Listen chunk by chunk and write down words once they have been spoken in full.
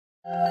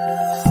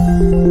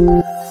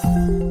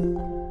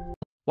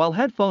While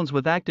headphones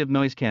with active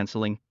noise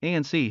cancelling,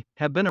 ANC,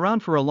 have been around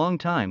for a long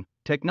time,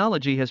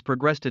 technology has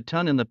progressed a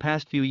ton in the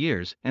past few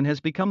years and has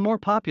become more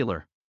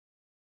popular.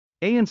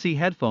 ANC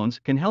headphones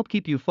can help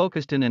keep you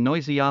focused in a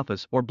noisy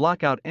office or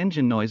block out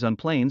engine noise on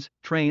planes,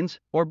 trains,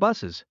 or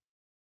buses.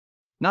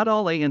 Not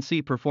all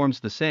ANC performs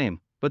the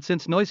same, but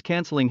since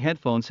noise-canceling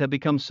headphones have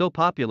become so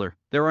popular,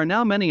 there are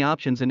now many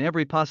options in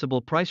every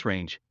possible price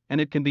range,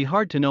 and it can be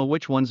hard to know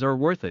which ones are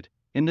worth it.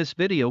 In this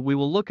video we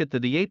will look at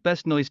the 8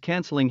 best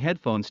noise-canceling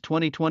headphones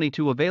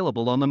 2022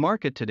 available on the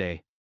market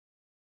today.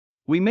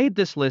 We made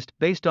this list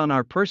based on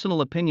our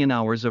personal opinion,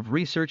 hours of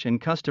research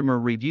and customer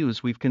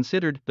reviews. We've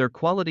considered their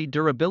quality,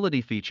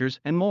 durability, features,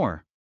 and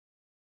more.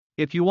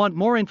 If you want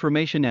more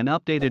information and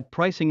updated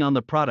pricing on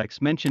the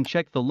products mentioned,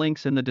 check the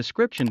links in the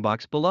description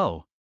box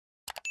below.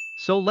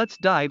 So let's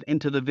dive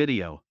into the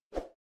video.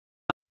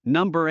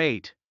 Number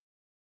 8.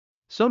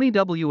 Sony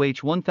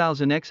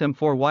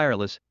WH-1000XM4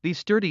 Wireless. These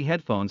sturdy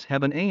headphones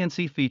have an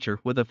ANC feature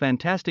with a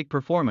fantastic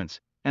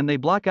performance, and they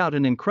block out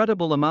an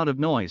incredible amount of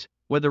noise,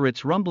 whether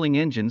it's rumbling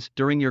engines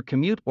during your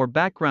commute or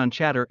background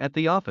chatter at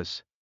the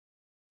office.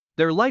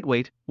 Their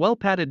lightweight,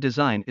 well-padded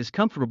design is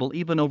comfortable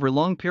even over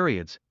long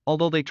periods,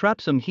 although they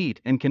trap some heat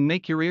and can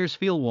make your ears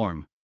feel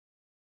warm.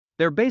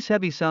 Their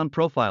bass-heavy sound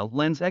profile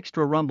lends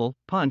extra rumble,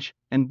 punch,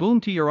 and boom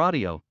to your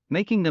audio,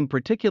 making them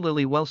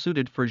particularly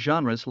well-suited for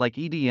genres like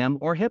EDM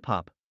or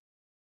hip-hop.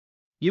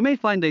 You may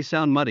find they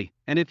sound muddy,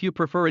 and if you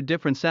prefer a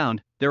different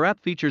sound, their app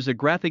features a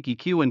graphic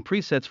EQ and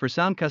presets for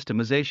sound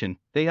customization.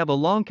 They have a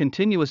long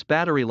continuous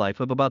battery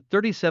life of about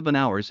 37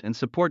 hours and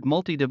support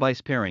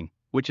multi-device pairing,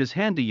 which is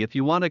handy if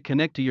you want to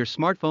connect to your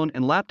smartphone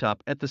and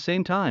laptop at the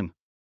same time.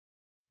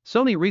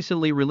 Sony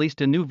recently released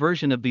a new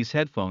version of these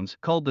headphones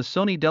called the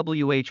Sony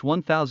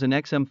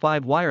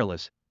WH-1000XM5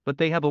 Wireless, but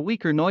they have a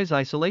weaker noise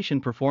isolation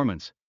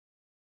performance.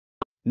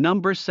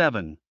 Number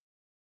 7.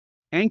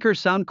 Anker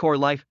Soundcore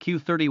Life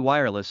Q30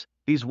 Wireless.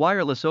 These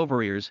wireless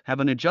over-ears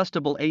have an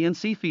adjustable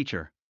ANC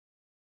feature.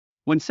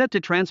 When set to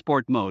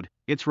transport mode,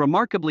 it's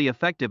remarkably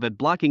effective at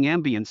blocking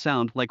ambient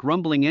sound like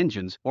rumbling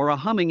engines or a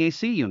humming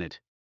AC unit.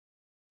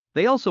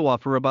 They also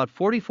offer about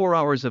 44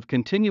 hours of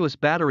continuous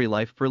battery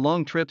life for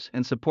long trips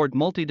and support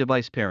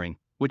multi-device pairing,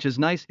 which is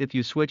nice if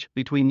you switch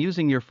between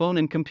using your phone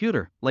and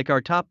computer. Like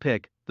our top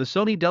pick, the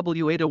Sony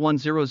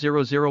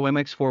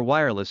W801000MX4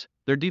 Wireless,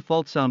 their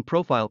default sound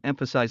profile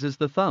emphasizes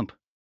the thump,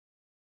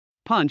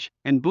 punch,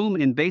 and boom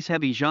in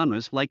bass-heavy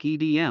genres like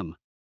EDM.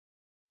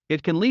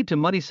 It can lead to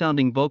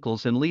muddy-sounding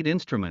vocals and lead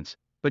instruments,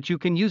 but you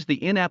can use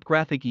the in-app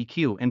graphic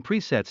EQ and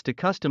presets to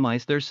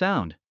customize their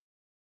sound.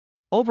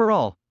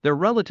 Overall, their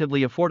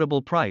relatively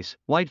affordable price,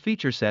 wide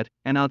feature set,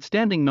 and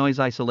outstanding noise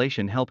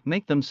isolation help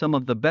make them some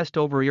of the best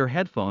over-ear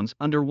headphones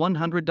under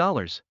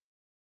 $100.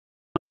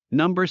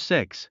 Number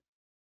 6.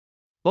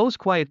 Bose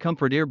Quiet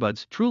Comfort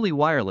Earbuds Truly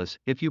Wireless.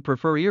 If you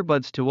prefer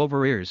earbuds to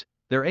over-ears,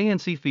 their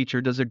ANC feature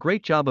does a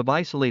great job of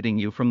isolating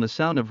you from the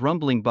sound of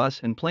rumbling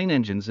bus and plane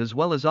engines as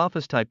well as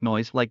office-type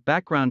noise like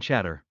background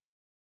chatter.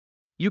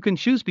 You can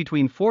choose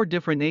between 4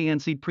 different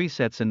ANC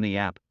presets in the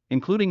app,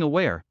 including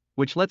Aware,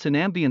 which lets an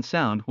ambient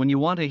sound when you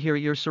want to hear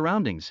your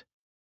surroundings.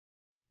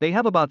 They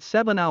have about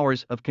 7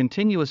 hours of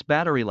continuous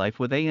battery life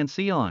with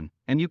ANC on,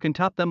 and you can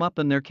top them up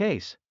in their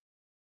case,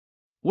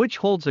 which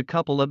holds a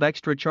couple of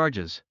extra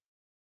charges.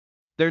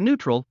 Their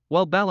neutral,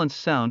 well-balanced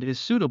sound is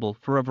suitable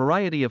for a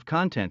variety of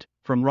content,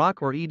 from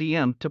rock or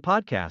EDM to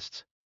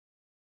podcasts.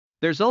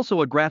 There's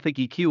also a graphic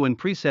EQ and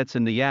presets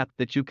in the app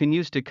that you can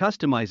use to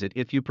customize it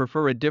if you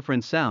prefer a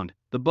different sound.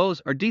 The Bose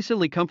are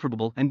decently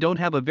comfortable and don't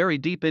have a very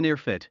deep in-ear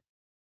fit.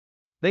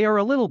 They are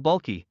a little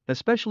bulky,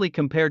 especially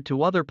compared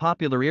to other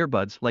popular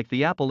earbuds like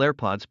the Apple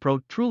AirPods Pro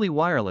Truly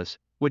Wireless,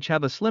 which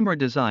have a slimmer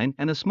design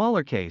and a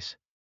smaller case.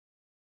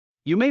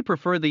 You may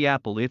prefer the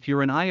Apple if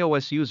you're an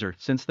iOS user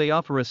since they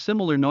offer a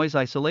similar noise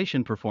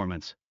isolation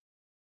performance.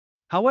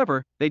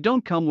 However, they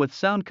don't come with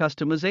sound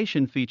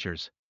customization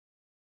features.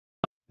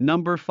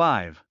 Number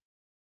 5.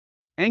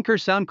 Anker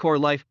Soundcore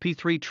Life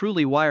P3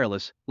 Truly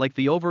Wireless. Like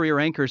the over-ear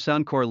Anker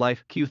Soundcore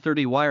Life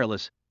Q30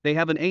 Wireless, they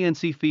have an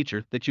ANC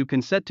feature that you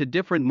can set to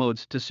different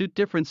modes to suit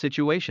different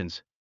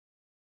situations.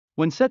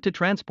 When set to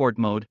transport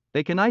mode,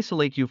 they can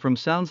isolate you from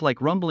sounds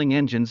like rumbling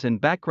engines and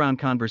background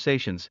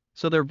conversations,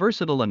 so they're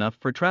versatile enough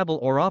for travel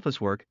or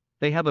office work.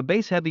 They have a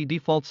bass-heavy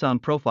default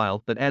sound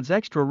profile that adds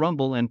extra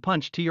rumble and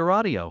punch to your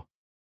audio.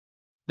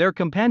 Their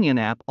companion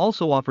app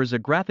also offers a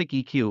graphic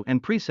EQ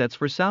and presets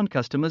for sound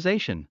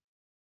customization.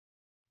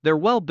 They're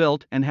well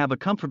built and have a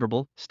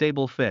comfortable,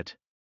 stable fit.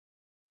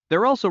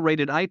 They're also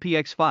rated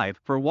IPX5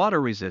 for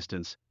water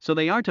resistance, so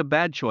they aren't a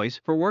bad choice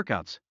for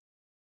workouts.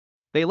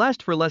 They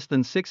last for less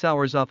than 6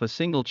 hours off a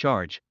single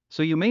charge,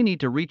 so you may need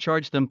to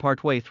recharge them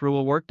partway through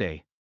a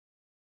workday.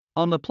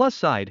 On the plus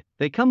side,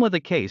 they come with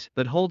a case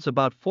that holds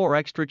about 4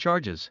 extra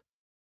charges.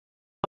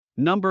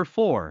 Number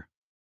 4.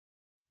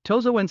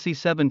 Tozo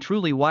NC7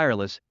 Truly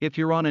Wireless. If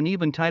you're on an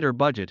even tighter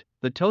budget,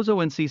 the Tozo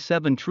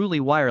NC7 Truly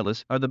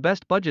Wireless are the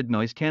best budget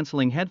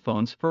noise-canceling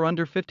headphones for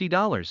under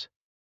 $50.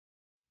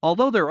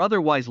 Although they're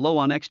otherwise low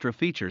on extra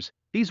features,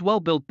 These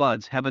well-built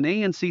buds have an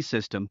ANC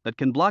system that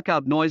can block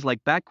out noise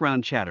like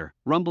background chatter,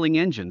 rumbling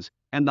engines,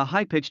 and the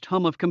high-pitched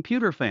hum of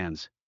computer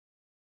fans.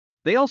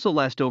 They also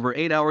last over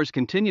 8 hours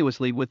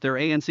continuously with their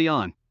ANC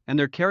on, and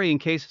their carrying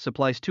case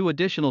supplies 2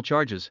 additional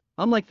charges,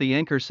 unlike the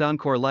Anker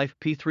Soundcore Life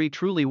P3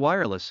 truly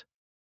wireless.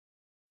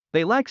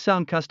 They lack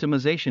sound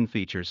customization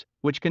features,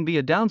 which can be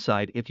a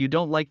downside if you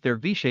don't like their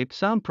V-shaped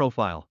sound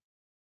profile.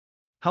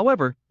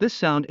 However, this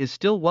sound is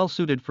still well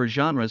suited for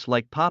genres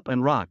like pop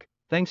and rock,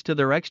 thanks to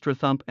their extra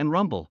thump and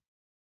rumble.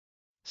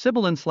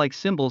 Sibilance-like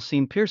cymbals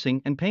seem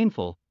piercing and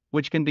painful,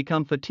 which can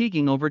become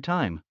fatiguing over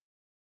time.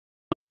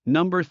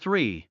 Number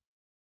 3.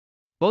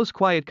 Bose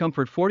Quiet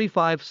Comfort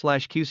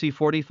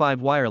 45/QC45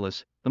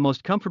 Wireless. The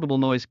most comfortable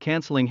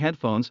noise-canceling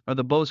headphones are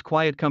the Bose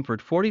Quiet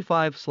Comfort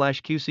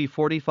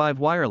 45/QC45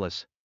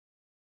 Wireless.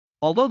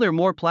 Although they're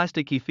more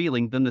plasticky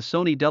feeling than the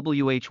Sony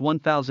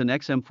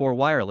WH-1000XM4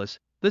 Wireless,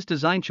 this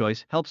design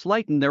choice helps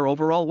lighten their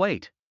overall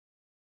weight.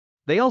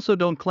 They also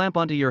don't clamp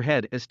onto your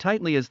head as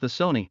tightly as the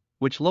Sony,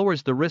 which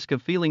lowers the risk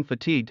of feeling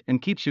fatigued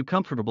and keeps you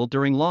comfortable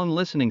during long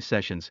listening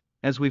sessions.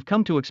 As we've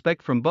come to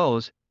expect from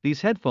Bose,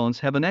 these headphones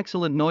have an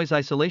excellent noise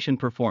isolation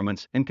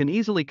performance and can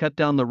easily cut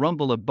down the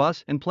rumble of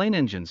bus and plane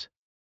engines.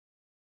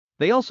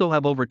 They also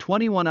have over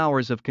 21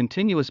 hours of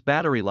continuous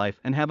battery life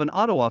and have an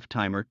auto-off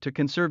timer to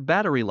conserve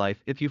battery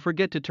life if you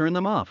forget to turn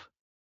them off.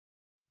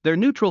 Their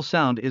neutral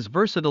sound is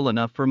versatile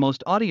enough for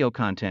most audio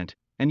content,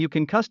 and you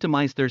can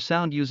customize their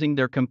sound using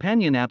their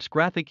companion app's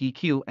graphic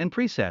EQ and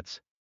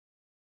presets.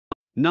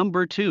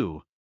 Number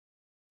 2.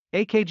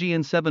 AKG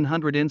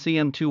N700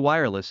 NCM2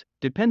 Wireless.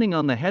 Depending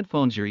on the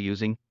headphones you're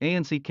using,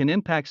 ANC can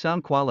impact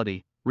sound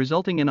quality,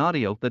 resulting in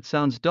audio that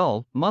sounds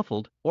dull,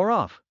 muffled, or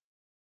off.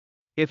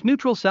 If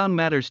neutral sound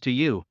matters to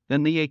you,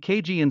 then the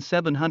AKG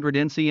N700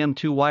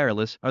 NCM2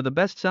 Wireless are the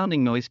best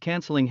sounding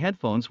noise-canceling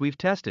headphones we've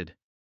tested.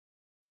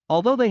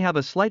 Although they have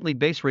a slightly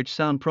bass-rich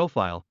sound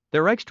profile,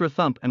 their extra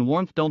thump and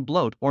warmth don't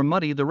bloat or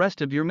muddy the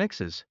rest of your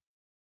mixes.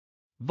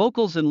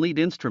 Vocals and lead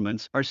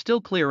instruments are still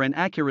clear and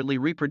accurately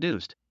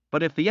reproduced,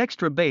 but if the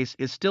extra bass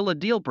is still a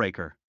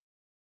deal-breaker.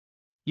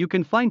 You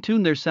can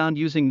fine-tune their sound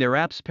using their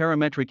app's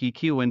parametric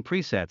EQ and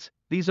presets.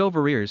 These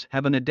over-ears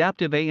have an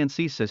adaptive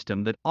ANC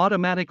system that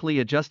automatically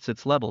adjusts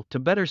its level to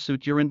better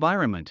suit your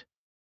environment.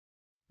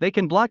 They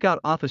can block out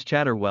office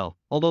chatter well,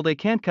 although they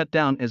can't cut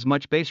down as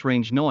much bass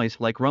range noise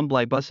like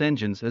rumbly bus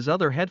engines as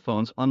other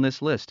headphones on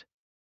this list.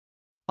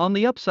 On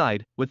the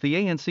upside, with the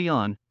ANC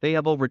on, they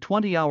have over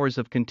 20 hours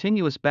of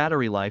continuous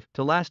battery life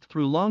to last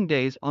through long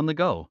days on the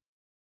go.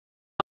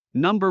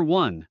 Number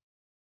 1.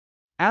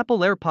 Apple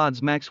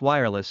AirPods Max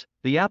Wireless.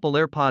 The Apple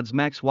AirPods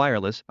Max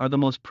Wireless are the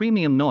most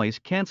premium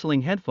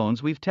noise-canceling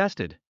headphones we've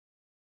tested.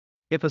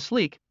 If a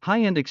sleek,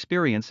 high-end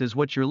experience is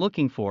what you're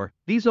looking for,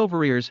 these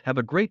over-ears have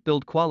a great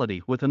build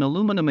quality with an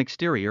aluminum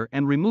exterior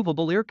and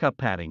removable ear cup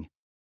padding.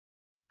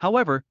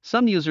 However,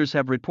 some users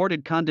have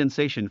reported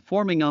condensation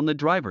forming on the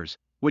drivers,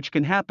 which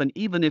can happen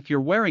even if you're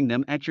wearing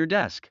them at your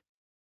desk.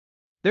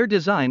 Their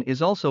design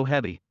is also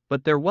heavy,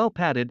 but they're well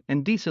padded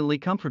and decently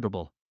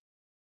comfortable.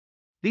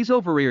 These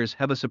over-ears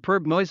have a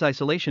superb noise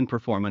isolation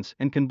performance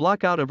and can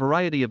block out a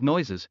variety of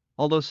noises.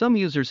 Although some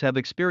users have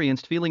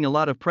experienced feeling a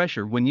lot of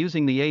pressure when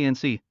using the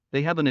ANC,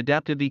 they have an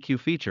adaptive EQ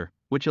feature,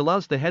 which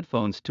allows the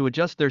headphones to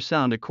adjust their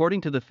sound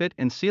according to the fit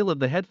and seal of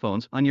the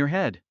headphones on your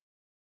head.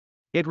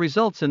 It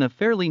results in a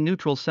fairly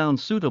neutral sound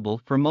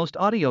suitable for most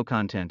audio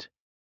content.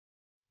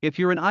 If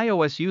you're an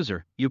iOS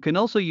user, you can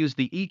also use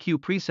the EQ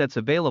presets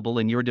available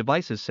in your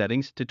device's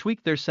settings to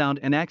tweak their sound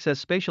and access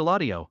spatial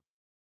audio,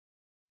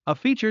 a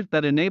feature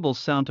that enables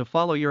sound to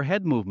follow your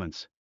head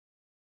movements.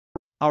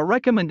 Our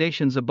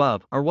recommendations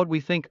above are what we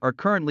think are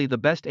currently the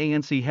best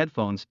ANC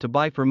headphones to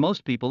buy for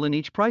most people in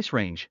each price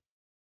range.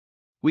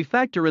 We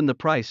factor in the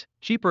price.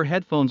 Cheaper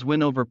headphones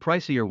win over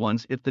pricier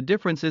ones if the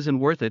difference isn't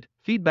worth it.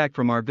 Feedback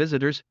from our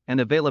visitors, and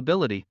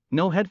availability.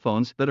 No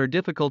headphones that are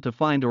difficult to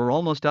find or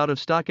almost out of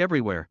stock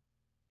everywhere.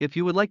 If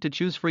you would like to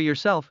choose for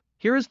yourself,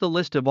 here is the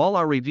list of all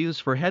our reviews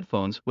for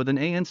headphones with an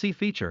ANC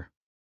feature.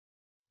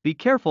 Be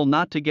careful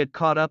not to get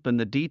caught up in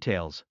the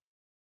details.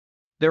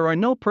 There are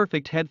no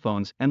perfect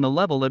headphones, and the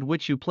level at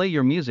which you play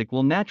your music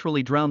will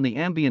naturally drown the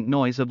ambient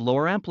noise of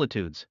lower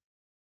amplitudes.